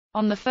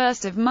On 1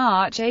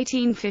 March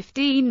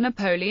 1815,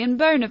 Napoleon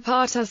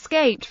Bonaparte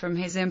escaped from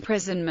his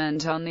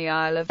imprisonment on the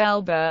Isle of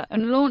Elba,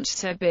 and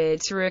launched a bid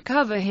to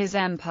recover his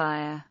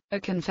empire. A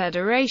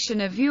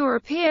confederation of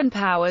European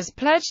powers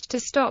pledged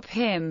to stop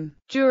him.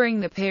 During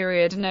the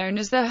period known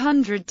as the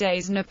 100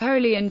 Days,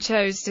 Napoleon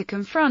chose to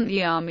confront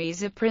the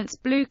armies of Prince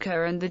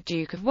Blucher and the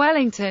Duke of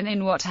Wellington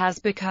in what has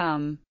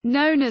become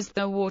known as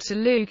the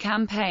Waterloo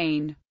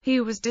Campaign. He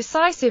was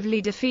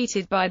decisively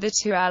defeated by the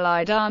two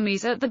Allied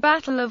armies at the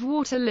Battle of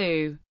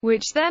Waterloo,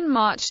 which then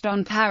marched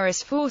on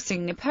Paris,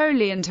 forcing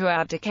Napoleon to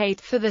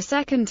abdicate for the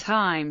second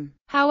time.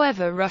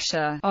 However,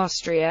 Russia,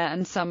 Austria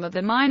and some of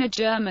the minor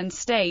German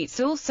states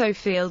also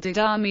fielded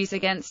armies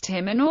against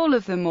him, and all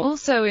of them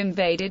also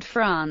invaded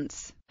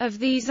France. Of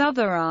these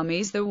other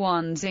armies, the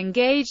ones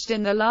engaged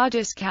in the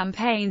largest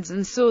campaigns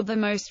and saw the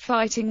most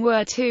fighting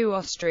were two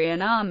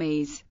Austrian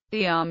armies,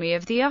 the Army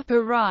of the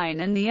Upper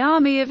Rhine and the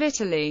Army of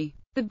Italy.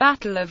 The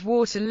Battle of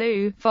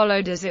Waterloo,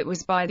 followed as it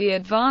was by the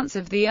advance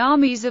of the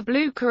armies of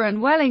Blucher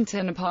and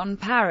Wellington upon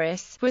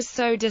Paris, was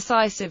so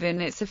decisive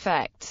in its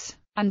effects,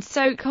 and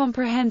so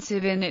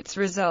comprehensive in its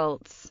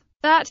results,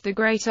 that the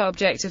great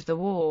object of the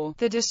war,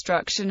 the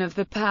destruction of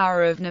the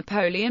power of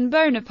Napoleon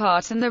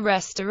Bonaparte and the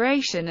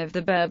restoration of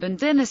the Bourbon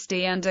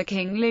dynasty under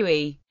King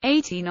Louis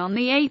XVIII on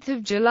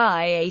 8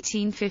 July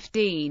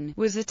 1815,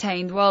 was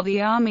attained while the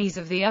armies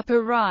of the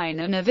Upper Rhine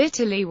and of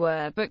Italy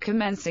were but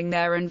commencing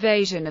their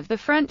invasion of the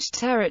French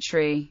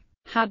territory.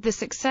 Had the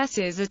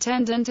successes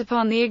attendant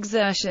upon the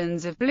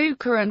exertions of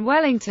Blucher and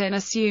Wellington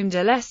assumed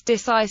a less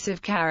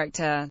decisive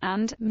character,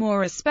 and,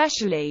 more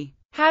especially,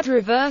 had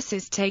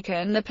reverses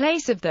taken the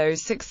place of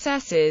those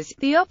successes,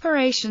 the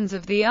operations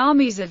of the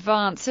armies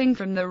advancing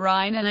from the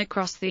Rhine and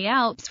across the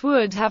Alps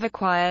would have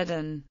acquired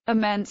an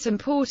immense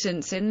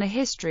importance in the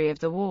history of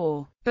the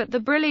war. But the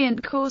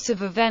brilliant course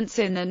of events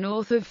in the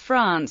north of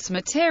France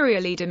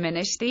materially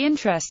diminished the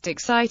interest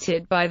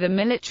excited by the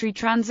military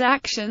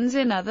transactions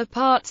in other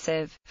parts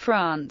of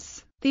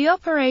France. The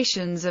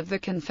operations of the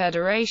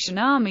Confederation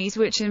armies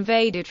which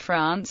invaded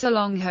France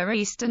along her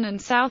eastern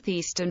and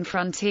southeastern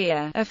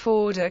frontier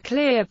afford a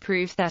clear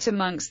proof that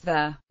amongst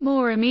the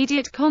more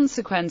immediate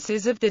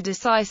consequences of the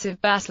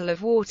decisive Battle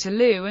of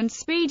Waterloo and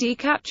speedy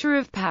capture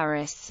of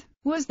Paris,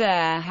 was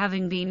there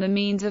having been the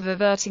means of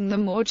averting the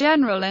more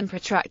general and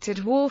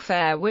protracted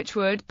warfare which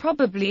would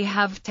probably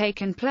have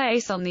taken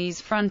place on these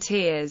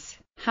frontiers,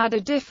 had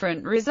a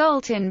different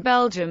result in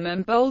Belgium,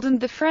 emboldened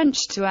the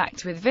French to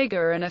act with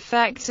vigor and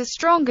effect a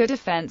stronger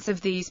defense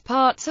of these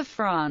parts of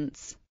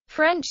France.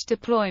 French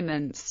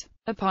deployments.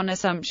 Upon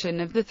assumption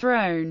of the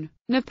throne,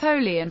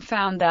 Napoleon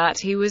found that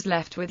he was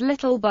left with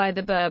little by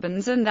the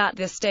Bourbons and that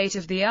the state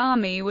of the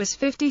army was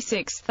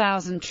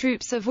 56,000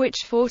 troops, of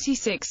which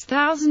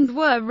 46,000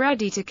 were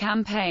ready to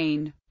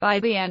campaign. By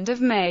the end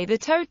of May, the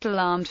total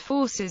armed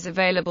forces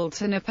available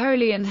to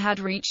Napoleon had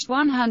reached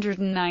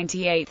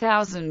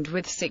 198,000,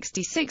 with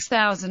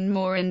 66,000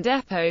 more in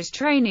depots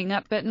training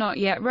up but not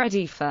yet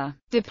ready for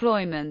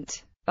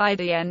deployment. By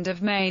the end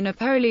of May,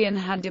 Napoleon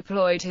had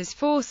deployed his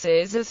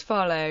forces as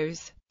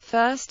follows.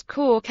 1st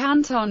Corps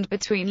cantoned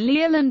between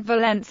Lille and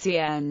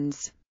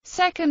Valenciennes.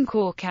 2nd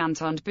Corps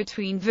cantoned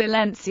between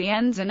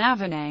Valenciennes and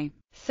Avesnes.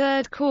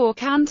 3rd Corps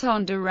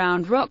cantoned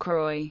around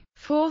Rocroi.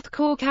 4th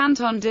Corps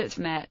cantoned at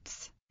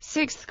Metz.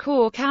 6th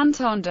Corps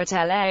cantoned at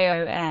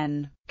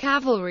Laon.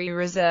 Cavalry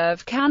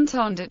Reserve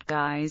cantoned at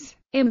Guise.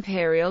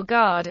 Imperial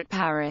Guard at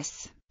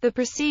Paris. The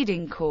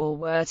preceding corps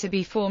were to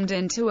be formed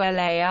into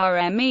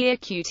l'Armée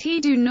Écoutée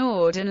du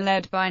Nord and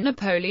led by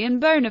Napoleon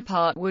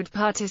Bonaparte would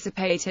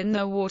participate in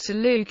the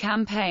Waterloo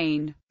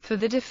campaign. For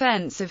the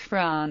defense of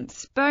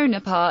France,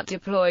 Bonaparte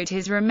deployed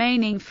his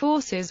remaining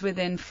forces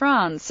within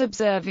France,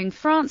 observing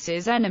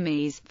France's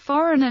enemies,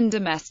 foreign and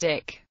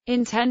domestic,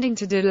 intending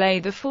to delay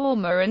the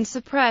former and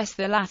suppress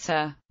the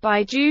latter.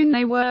 By June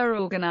they were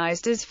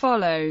organized as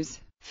follows.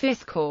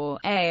 5th Corps,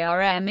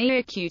 Armée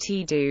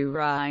Écoutée du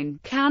Rhine,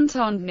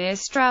 cantoned near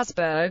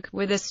Strasbourg,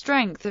 with a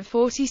strength of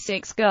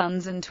 46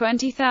 guns and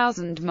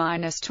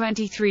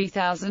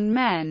 20,000–23,000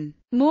 men.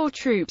 More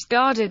troops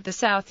guarded the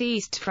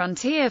southeast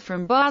frontier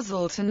from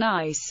Basel to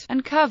Nice,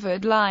 and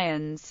covered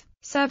Lyons.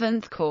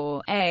 7th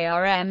Corps,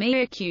 Armée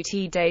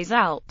Écoutée des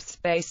Alpes,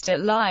 based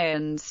at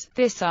Lyons.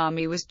 This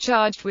army was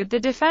charged with the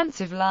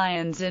defense of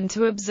Lyons and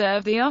to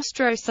observe the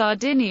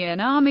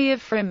Austro-Sardinian army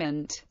of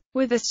Frémont,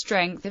 with a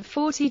strength of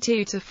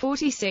 42 to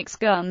 46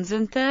 guns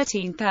and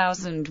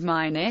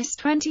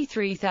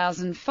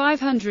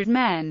 13,000–23,500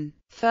 men.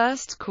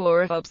 1st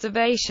Corps of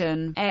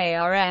Observation,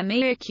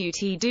 Armée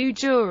Écoutée du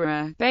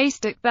Jura,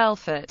 based at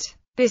Belfort.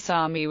 This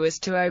army was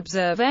to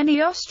observe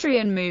any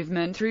Austrian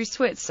movement through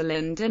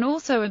Switzerland and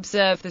also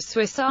observe the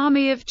Swiss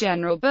army of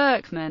General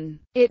Berkman.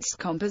 Its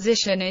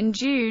composition in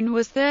June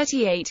was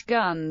 38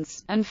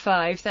 guns, and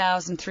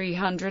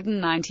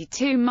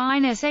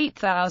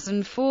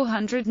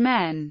 5,392–8,400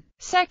 men.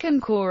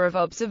 2nd Corps of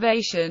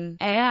Observation,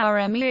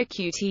 Armée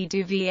Écoutée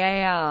du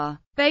Var,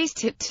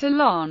 based at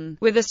Toulon,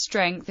 with a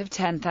strength of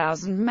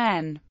 10,000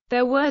 men.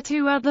 There were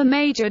two other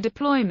major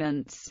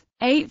deployments.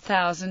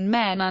 8,000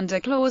 men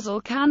under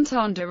Clausel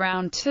cantoned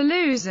around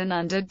Toulouse and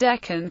under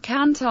Deccan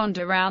cantoned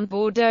around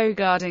Bordeaux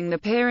guarding the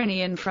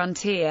Pyrenean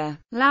frontier.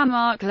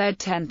 Lamarck led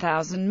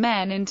 10,000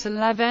 men into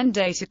La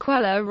Vendée to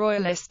quell a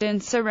royalist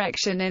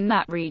insurrection in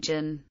that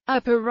region.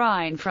 Upper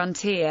Rhine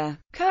frontier.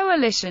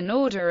 Coalition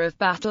order of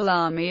battle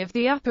Army of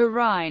the Upper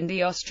Rhine.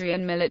 The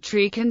Austrian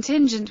military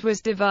contingent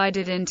was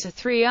divided into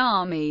 3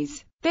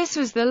 armies. This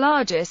was the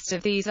largest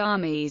of these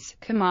armies,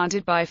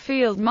 commanded by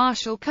Field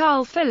Marshal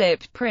Karl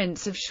Philipp,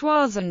 Prince of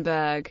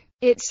Schwarzenberg.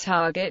 Its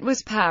target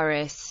was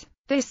Paris.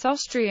 This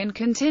Austrian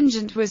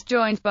contingent was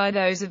joined by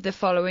those of the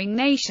following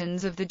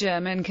nations of the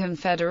German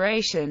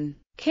Confederation: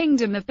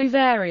 Kingdom of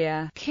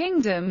Bavaria,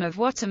 Kingdom of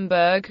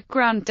Württemberg,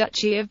 Grand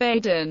Duchy of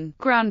Baden,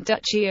 Grand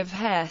Duchy of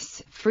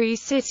Hesse, Free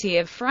City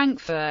of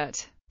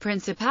Frankfurt,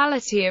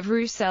 Principality of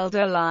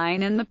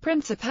Reuss-Elder-Line and the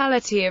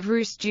Principality of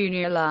Reuss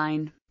Junior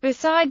Line.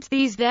 Besides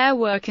these there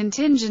were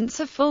contingents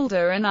of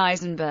Fulda and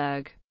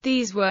Eisenberg.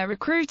 These were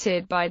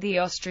recruited by the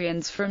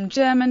Austrians from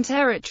German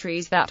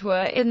territories that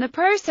were in the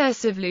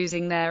process of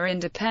losing their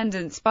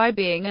independence by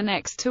being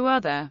annexed to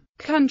other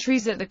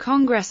countries at the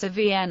Congress of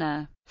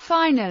Vienna.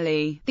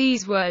 Finally,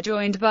 these were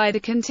joined by the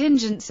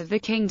contingents of the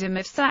Kingdom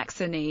of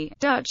Saxony,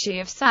 Duchy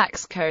of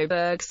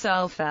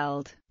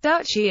Saxe-Coburg-Saalfeld,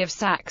 Duchy of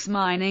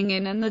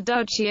Saxe-Meiningen and the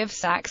Duchy of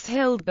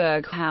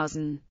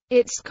Saxe-Hildburghausen.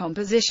 Its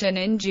composition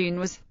in June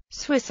was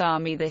Swiss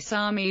Army. This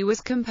army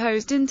was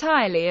composed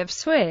entirely of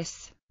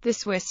Swiss. The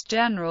Swiss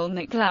General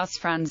Niklaus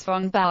Franz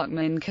von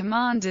Bauchmann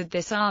commanded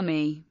this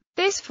army.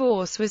 This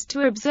force was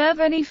to observe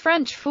any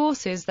French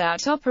forces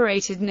that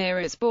operated near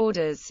its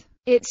borders.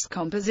 Its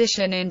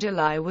composition in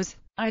July was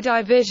I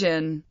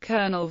Division,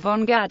 Colonel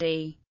von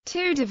Gady;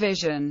 2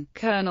 Division,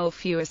 Colonel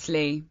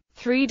Fewsley;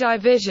 3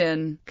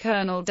 Division,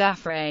 Colonel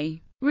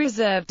Daffray;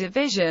 Reserve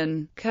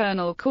Division,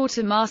 Colonel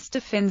Quartermaster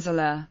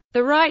Finzeler.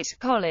 The right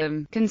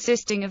column,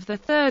 consisting of the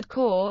 3rd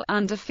Corps,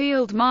 under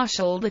Field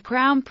Marshal the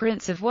Crown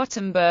Prince of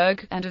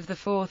Württemberg, and of the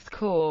 4th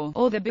Corps,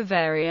 or the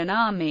Bavarian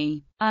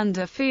Army,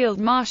 under Field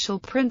Marshal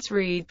Prince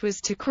Ried, was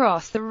to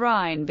cross the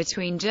Rhine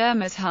between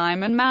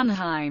Germersheim and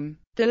Mannheim.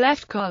 The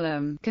left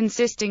column,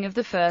 consisting of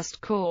the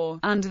 1st Corps,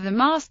 under the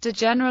Master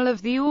General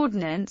of the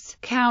Ordnance,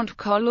 Count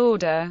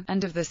Kollorder,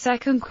 and of the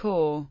 2nd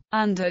Corps,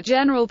 under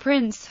General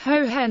Prince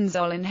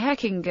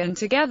Hohenzollern-Hechingen,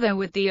 together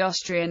with the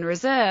Austrian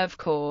Reserve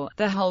Corps,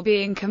 the whole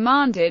being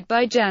commanded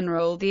by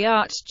General the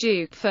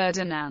Archduke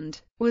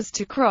Ferdinand, was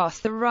to cross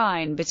the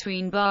Rhine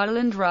between Basel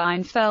and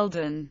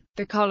Rheinfelden.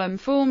 The column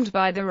formed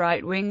by the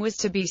right wing was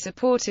to be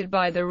supported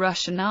by the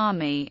Russian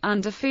army,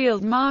 under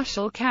Field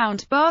Marshal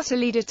Count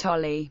Bartoli de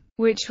Tolly,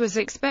 which was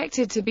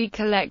expected to be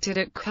collected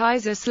at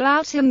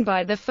Kaiserslautern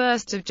by the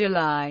 1st of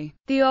July.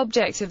 The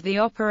object of the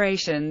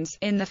operations,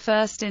 in the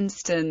first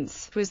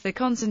instance, was the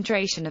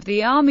concentration of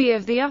the Army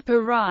of the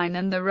Upper Rhine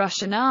and the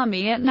Russian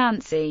army at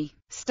Nancy.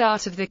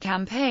 Start of the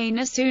campaign.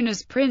 As soon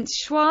as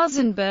Prince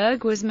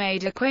Schwarzenberg was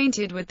made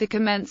acquainted with the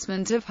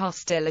commencement of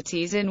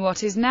hostilities in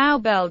what is now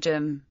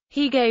Belgium,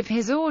 he gave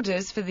his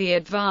orders for the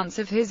advance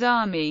of his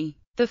army.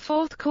 The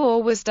 4th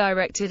Corps was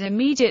directed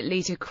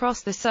immediately to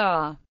cross the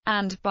Saar,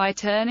 and, by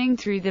turning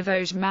through the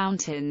Vosges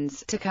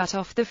Mountains, to cut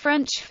off the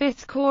French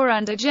 5th Corps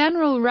under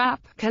General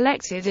Rapp,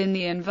 collected in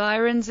the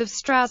environs of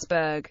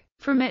Strasbourg,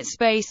 from its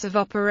base of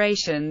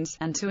operations,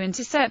 and to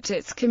intercept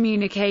its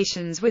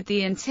communications with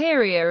the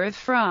interior of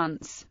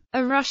France.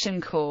 A Russian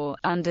corps,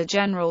 under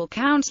General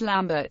Count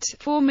Lambert,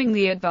 forming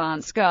the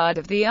advance guard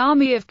of the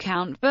army of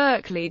Count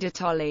Berkeley de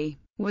Tolly,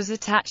 was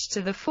attached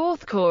to the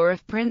 4th Corps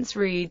of Prince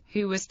Ried,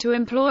 who was to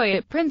employ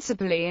it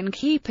principally in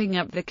keeping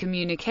up the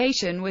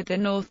communication with the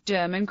North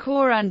German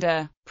Corps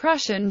under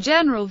Prussian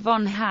General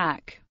von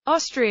Hack.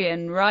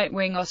 Austrian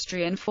right-wing.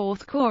 Austrian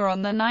 4th Corps.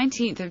 On the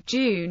 19th of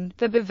June,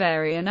 the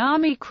Bavarian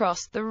army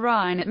crossed the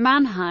Rhine at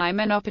Mannheim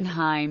and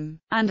Oppenheim,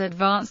 and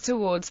advanced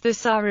towards the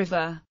Saar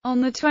River.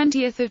 On the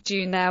 20th of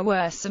June there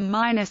were some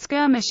minor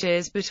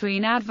skirmishes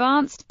between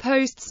advanced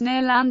posts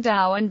near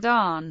Landau and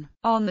Daun.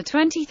 On the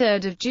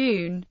 23rd of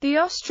June, the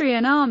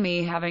Austrian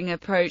army, having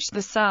approached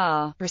the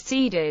Saar,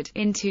 proceeded,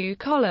 in 2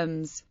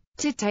 columns,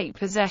 to take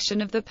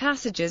possession of the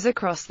passages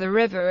across the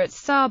river at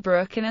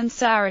Saarbrücken and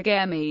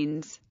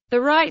Sarreguemines. The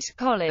right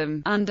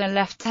column, under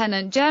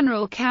Lieutenant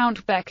General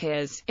Count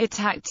Beckers,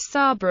 attacked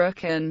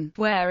Saarbrücken,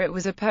 where it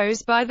was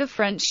opposed by the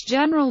French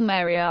General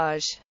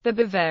Mariage. The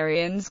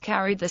Bavarians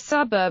carried the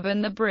suburb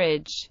and the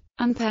bridge,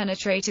 and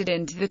penetrated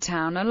into the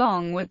town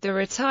along with the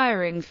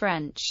retiring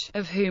French,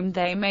 of whom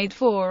they made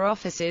 4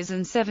 officers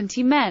and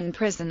 70 men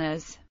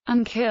prisoners,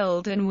 and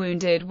killed and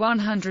wounded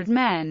 100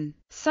 men,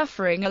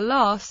 suffering a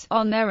loss,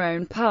 on their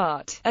own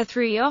part, of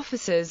 3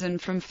 officers and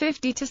from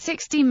 50 to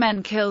 60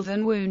 men killed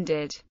and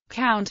wounded.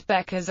 Count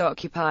Beckers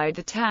occupied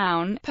the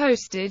town,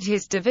 posted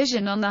his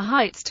division on the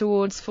heights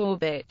towards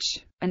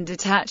Forbich, and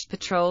detached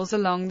patrols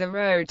along the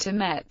road to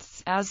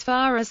Metz, as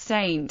far as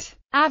St.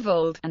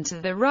 Avold, and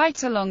to the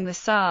right along the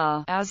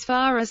Saar, as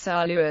far as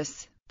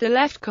Saarlouis. The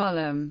left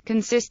column,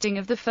 consisting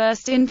of the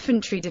 1st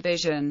Infantry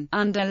Division,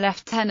 under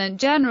Lieutenant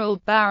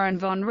General Baron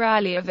von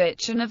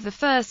Rallievich, and of the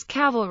 1st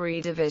Cavalry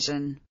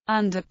Division,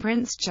 under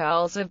Prince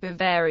Charles of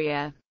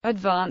Bavaria,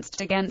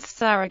 advanced against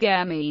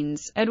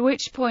Sarreguemines, at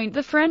which point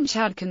the French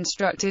had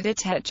constructed a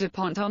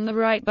tetchapont on the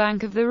right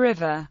bank of the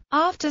river.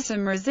 After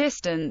some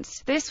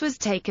resistance, this was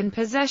taken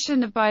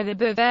possession of by the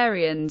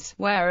Bavarians,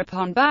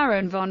 whereupon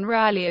Baron von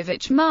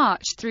Rallievich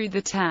marched through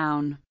the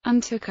town,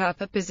 and took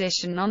up a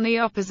position on the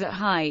opposite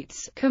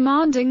heights,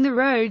 commanding the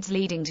roads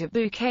leading to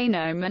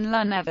Buchenaume and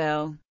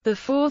Lunéville. The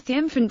 4th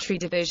Infantry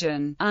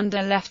Division,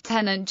 under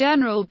Lieutenant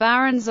General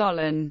Baron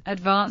Zollin,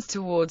 advanced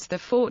towards the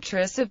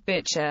fortress of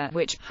Bitche,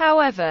 which,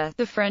 however,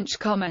 the French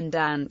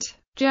commandant,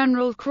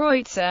 General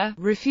Kreutzer,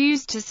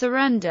 refused to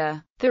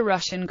surrender. The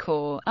Russian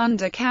corps,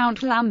 under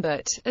Count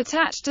Lambert,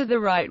 attached to the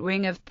right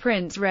wing of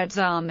Prince Red's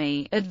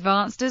army,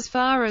 advanced as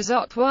far as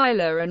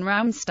Ottweiler and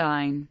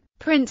Ramstein.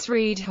 Prince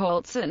Reid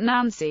halts at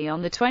Nancy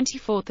on the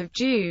 24th of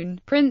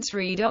June. Prince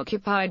Reid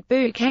occupied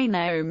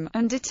Buchenaume,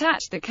 and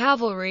detached the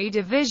cavalry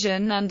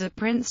division under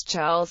Prince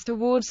Charles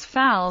towards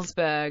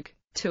Phalsbourg,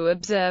 to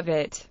observe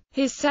it.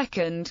 His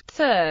 2nd,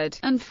 3rd,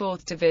 and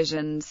 4th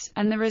divisions,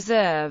 and the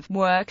reserve,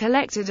 were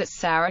collected at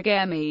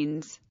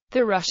Sarreguemines.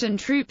 The Russian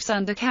troops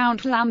under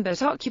Count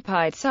Lambert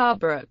occupied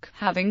Saarbrück,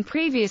 having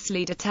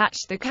previously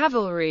detached the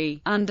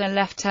cavalry, under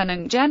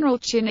Lieutenant General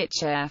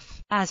Chinichev,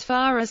 as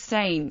far as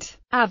St.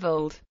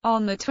 Avold.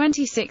 On the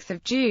 26th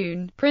of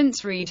June,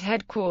 Prince Reid's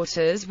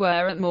headquarters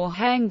were at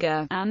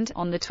Morhenga, and,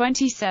 on the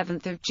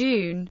 27th of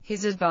June,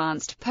 his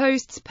advanced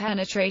posts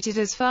penetrated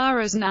as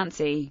far as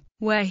Nancy,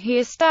 where he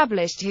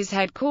established his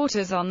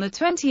headquarters on the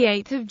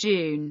 28th of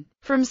June.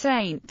 From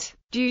St.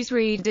 Deus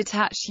Reid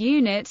detached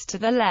units to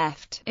the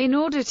left, in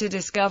order to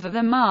discover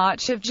the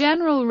march of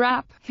General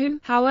Rapp,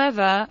 who,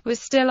 however, was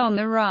still on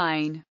the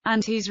Rhine,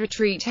 and whose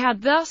retreat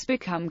had thus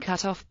become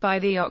cut off by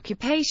the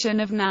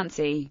occupation of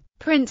Nancy.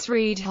 Prince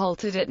Reid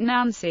halted at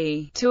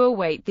Nancy, to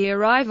await the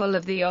arrival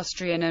of the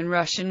Austrian and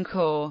Russian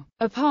corps.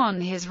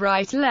 Upon his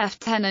right,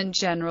 Lieutenant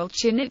General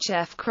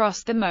Chinichev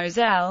crossed the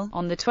Moselle,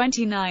 on the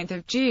 29th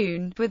of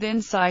June,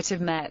 within sight of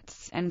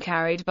Metz, and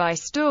carried by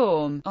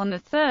storm, on the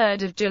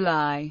 3rd of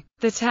July,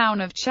 the town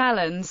of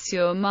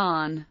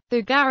Chalons-sur-Marne.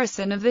 The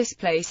garrison of this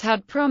place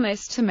had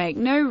promised to make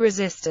no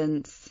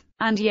resistance,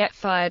 and yet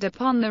fired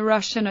upon the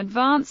Russian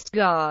advanced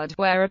guard,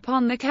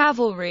 whereupon the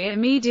cavalry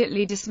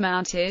immediately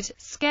dismounted,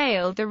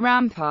 scaled the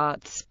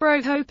ramparts,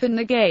 broke open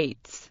the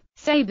gates,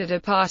 sabred a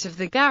part of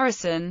the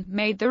garrison,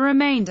 made the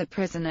remainder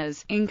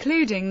prisoners,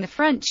 including the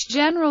French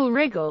General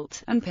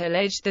Rigault, and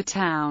pillaged the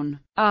town.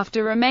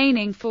 After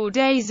remaining 4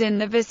 days in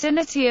the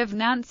vicinity of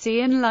Nancy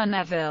and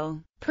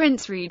Lunéville,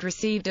 Prince Reid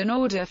received an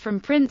order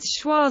from Prince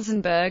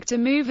Schwarzenberg to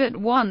move at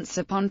once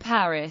upon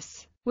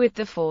Paris, with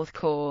the 4th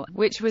Corps,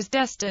 which was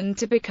destined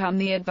to become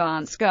the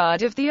advance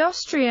guard of the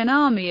Austrian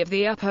army of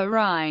the Upper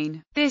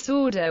Rhine. This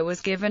order was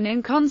given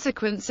in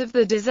consequence of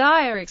the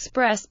desire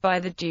expressed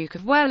by the Duke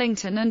of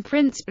Wellington and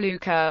Prince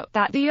Blücher,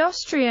 that the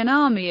Austrian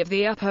army of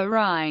the Upper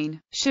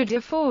Rhine should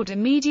afford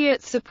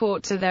immediate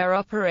support to their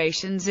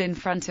operations in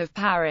front of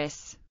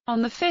Paris.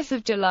 On the 5th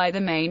of July the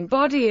main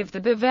body of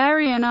the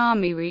Bavarian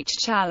army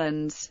reached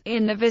Chalons,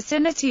 in the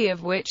vicinity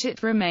of which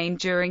it remained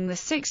during the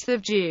 6th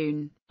of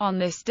June. On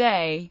this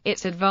day,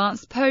 its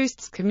advanced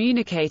posts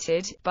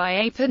communicated, by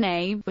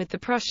Épinay, with the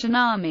Prussian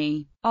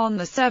army. On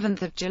the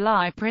 7th of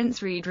July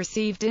Prince Reid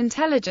received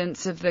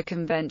intelligence of the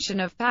Convention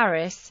of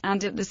Paris,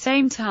 and at the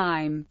same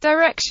time,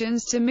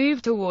 directions to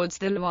move towards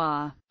the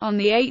Loire. On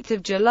the 8th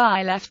of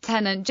July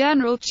Lieutenant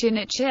General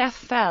Chinichev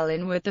fell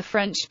in with the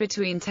French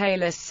between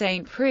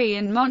Taillas-Saint-Prix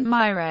and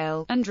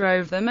Montmirail, and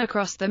drove them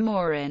across the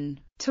Morin,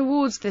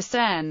 towards the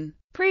Seine.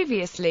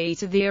 Previously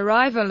to the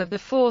arrival of the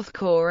 4th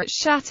Corps at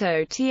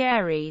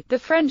Château-Thierry, the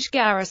French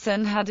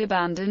garrison had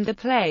abandoned the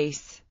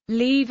place,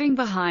 leaving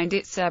behind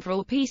it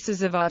several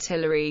pieces of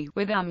artillery,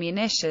 with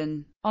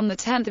ammunition. On the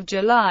 10th of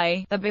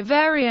July, the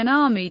Bavarian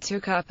army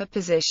took up a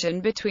position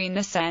between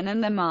the Seine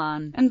and the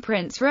Marne, and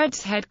Prince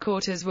Red's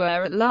headquarters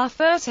were at La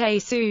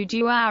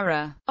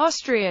Ferté-sous-Douara.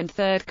 Austrian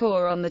 3rd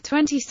Corps. On the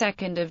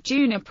 22nd of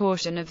June a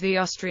portion of the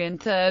Austrian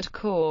 3rd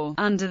Corps,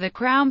 under the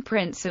Crown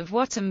Prince of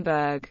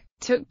Württemberg,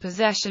 took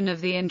possession of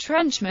the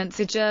entrenchments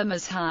at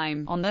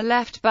Germersheim, on the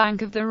left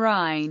bank of the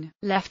Rhine.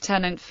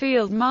 Lieutenant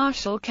Field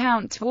Marshal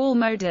Count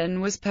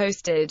Walmoden was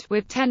posted,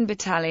 with 10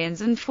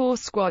 battalions and 4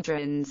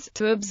 squadrons,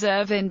 to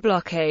observe in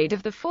blockade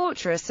of the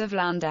fortress of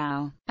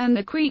Landau, and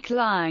the Creek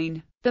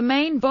line. The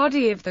main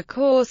body of the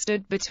corps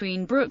stood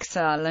between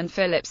Bruxelles and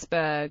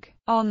Philipsburg.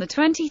 On the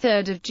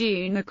 23rd of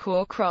June the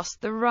corps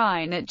crossed the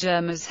Rhine at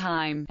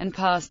Germersheim, and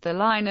passed the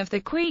line of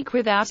the Creek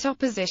without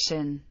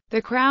opposition.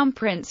 The Crown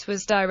Prince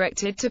was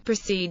directed to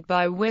proceed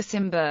by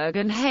Wissembourg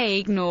and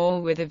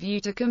Haguenau with a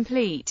view to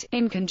complete,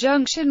 in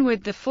conjunction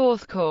with the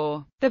 4th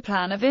Corps, the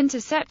plan of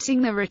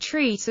intercepting the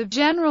retreat of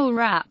General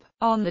Rapp.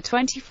 On the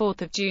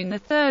 24th of June the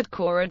 3rd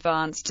Corps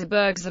advanced to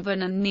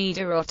Bergzabern and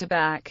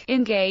Niederotterbach,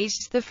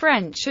 engaged the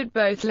French at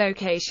both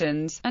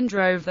locations, and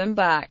drove them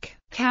back.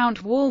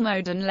 Count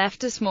Walmoden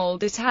left a small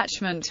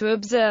detachment to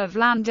observe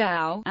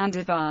Landau, and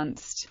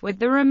advanced, with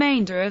the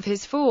remainder of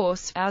his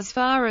force, as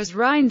far as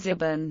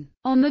Rheinsiborne.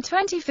 On the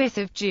 25th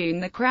of June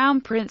the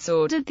Crown Prince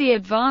ordered the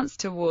advance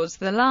towards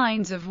the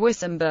lines of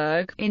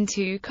Wissembourg, in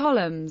 2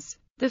 columns.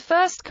 The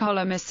first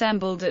column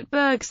assembled at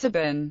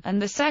Bergsiborne,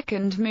 and the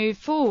second moved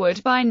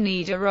forward by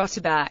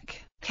Niederrotterbach.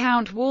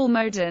 Count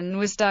Walmoden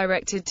was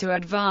directed to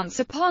advance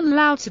upon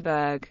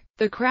Lauterburg.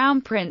 The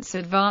Crown Prince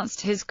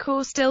advanced his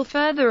corps still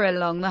further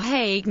along the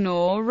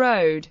Haguenau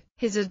road.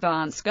 His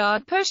advance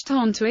guard pushed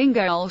on to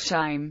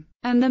Ingolsheim,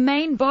 and the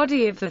main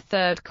body of the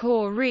Third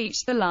Corps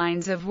reached the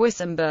lines of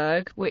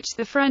Wissembourg, which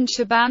the French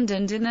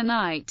abandoned in the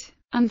night,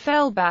 and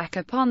fell back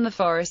upon the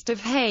forest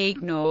of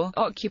Haguenau,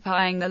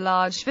 occupying the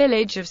large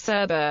village of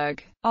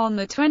Surburg. On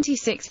the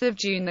 26th of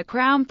June the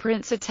Crown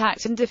Prince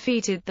attacked and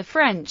defeated the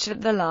French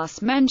at the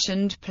last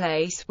mentioned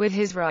place, with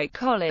his right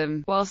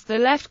column, whilst the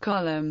left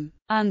column,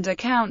 under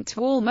Count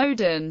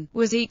Walmoden,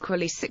 was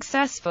equally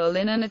successful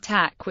in an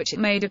attack which it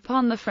made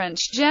upon the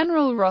French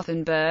General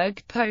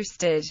Rothenburg,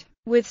 posted,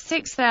 with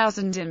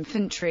 6,000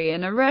 infantry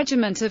and a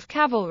regiment of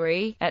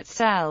cavalry, at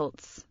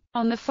Seltz.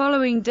 On the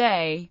following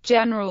day,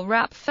 General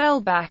Rapp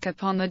fell back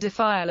upon the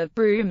defile of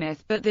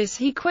Brumith, but this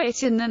he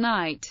quit in the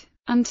night,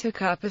 and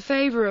took up a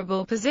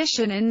favourable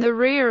position in the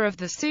rear of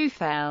the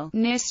Suffel,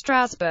 near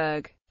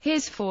Strasbourg.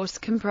 His force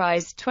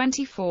comprised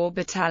 24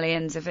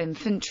 battalions of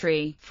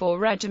infantry, 4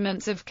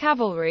 regiments of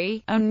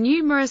cavalry, and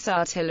numerous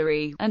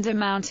artillery, and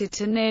amounted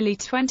to nearly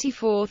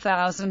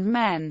 24,000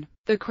 men.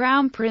 The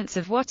Crown Prince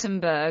of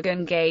Württemberg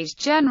engaged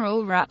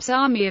General Rapp's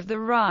Army of the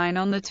Rhine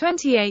on the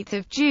 28th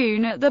of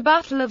June at the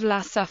Battle of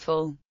La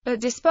Suffel,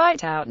 but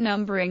despite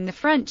outnumbering the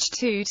French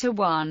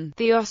 2-1,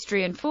 the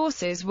Austrian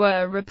forces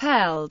were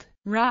repelled.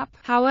 Rapp,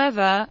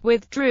 however,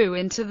 withdrew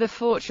into the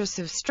fortress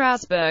of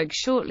Strasbourg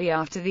shortly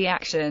after the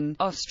action,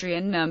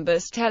 Austrian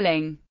numbers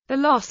telling. The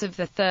loss of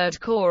the Third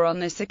Corps on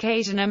this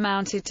occasion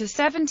amounted to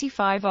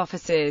 75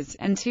 officers,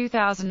 and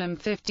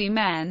 2,050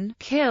 men,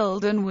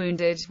 killed and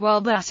wounded,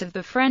 while that of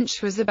the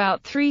French was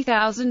about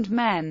 3,000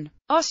 men.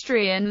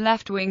 Austrian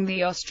left wing.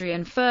 The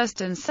Austrian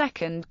 1st and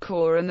 2nd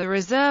Corps and the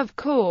Reserve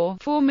Corps,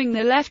 forming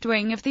the left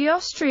wing of the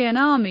Austrian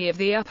Army of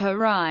the Upper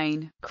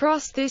Rhine,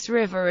 crossed this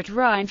river at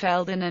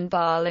Rheinfelden and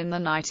Baal in the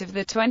night of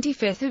the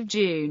 25th of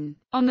June.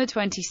 On the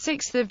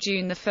 26th of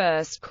June the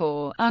 1st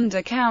Corps,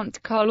 under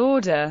Count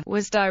Colorda,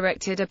 was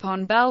directed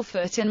upon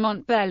Belfort and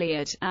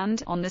Montbelliard,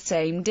 and, on the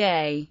same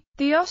day,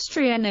 the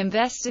Austrian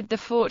invested the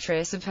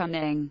fortress of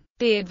Huning.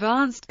 The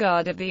advanced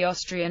guard of the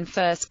Austrian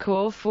First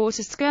Corps fought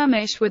a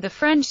skirmish with a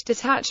French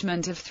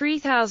detachment of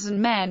 3,000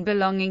 men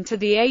belonging to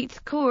the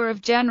 8th Corps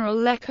of General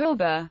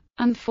Lecourbe,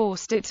 and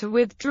forced it to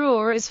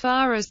withdraw as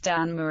far as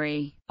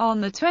Dannemarie.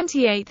 On the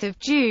 28th of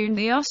June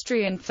the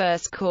Austrian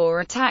First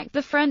Corps attacked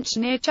the French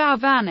near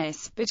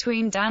Chavannes,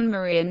 between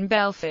Dannemarie and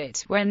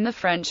Belfort, when the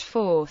French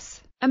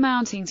force,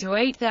 amounting to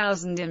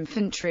 8,000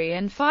 infantry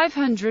and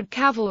 500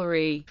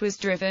 cavalry, was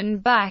driven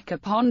back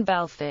upon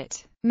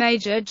Belfort.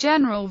 Major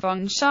General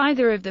von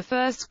Scheider of the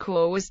First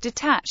Corps was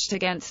detached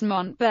against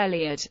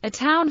Montbelliard, a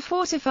town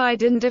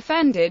fortified and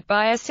defended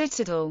by a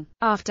citadel.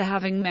 After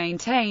having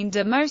maintained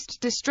a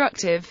most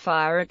destructive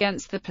fire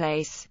against the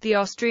place, the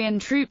Austrian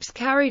troops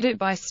carried it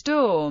by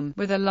storm,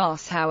 with a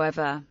loss,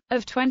 however,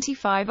 of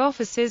 25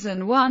 officers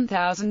and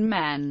 1,000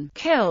 men,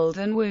 killed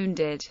and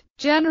wounded.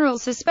 General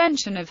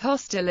suspension of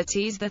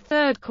hostilities. The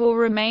Third Corps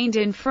remained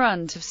in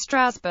front of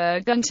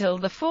Strasbourg until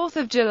the 4th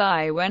of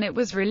July, when it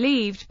was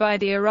relieved by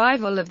the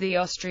arrival of the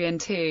Austrian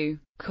II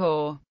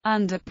Corps,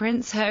 under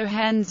Prince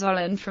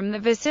Hohenzollern, from the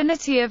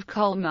vicinity of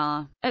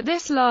Colmar. At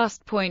this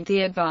last point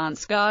the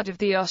advance guard of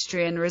the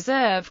Austrian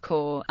Reserve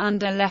Corps,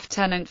 under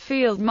Lieutenant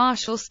Field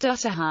Marshal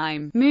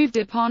Stutterheim, moved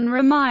upon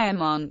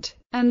Remiremont,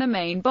 and the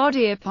main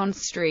body upon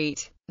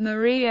St.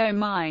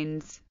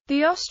 Marie-aux-Mines.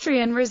 The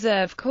Austrian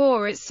Reserve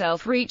Corps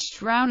itself reached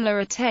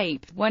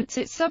Rouen-la-Retape, whence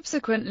it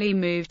subsequently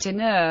moved to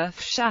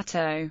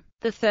Neufchâteau.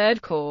 The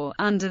Third Corps,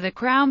 under the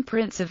Crown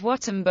Prince of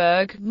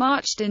Württemberg,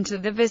 marched into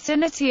the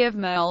vicinity of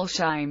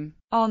Merlsheim.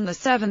 On the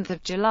 7th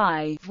of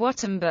July,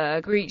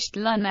 Württemberg reached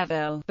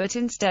Lunéville, but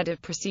instead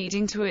of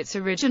proceeding to its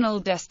original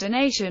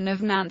destination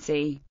of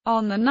Nancy,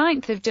 on the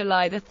 9th of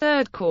July the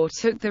Third Corps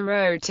took the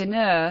road to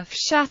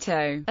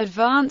Neufchâteau,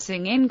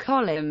 advancing in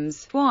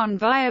columns, one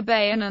via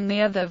Bayonne and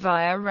the other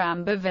via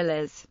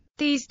Rambouillet.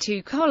 These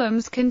 2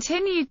 columns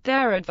continued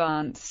their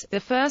advance, the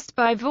first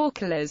by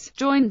Vaucouleurs,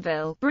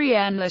 Joinville,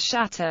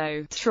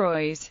 Brienne-le-Château,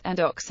 Troyes, and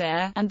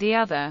Auxerre, and the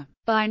other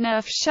by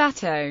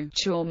Neufchâteau,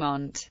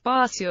 Chaumont,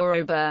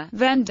 Bar-sur-Aube,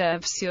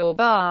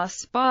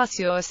 Vendeuvre-sur-Basse,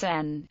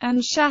 Bar-sur-Seine,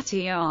 and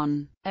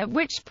Châtillon, at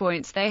which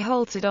points they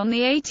halted on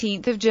the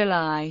 18th of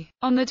July.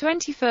 On the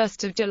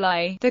 21st of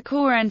July, the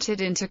Corps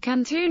entered into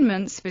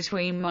cantonments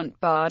between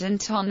Montbard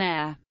and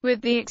Tonnerre.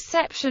 With the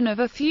exception of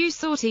a few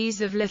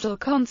sorties of little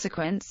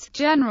consequence,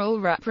 General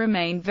Rapp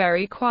remained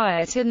very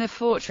quiet in the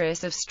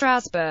fortress of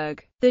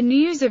Strasbourg. The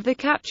news of the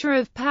capture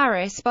of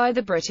Paris by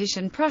the British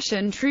and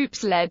Prussian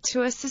troops led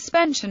to a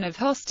suspension of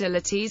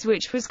hostilities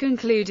which was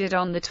concluded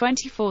on the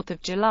 24th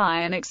of July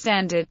and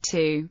extended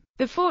to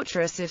the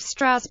fortress of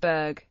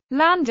Strasbourg,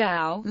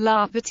 Landau,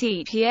 La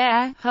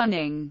Petite-Pierre,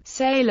 Hunning,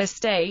 Sale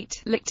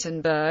Estate,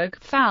 Lichtenberg,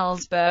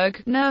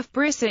 Pfalzburg,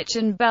 Neuf-Brisach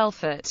and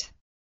Belfort.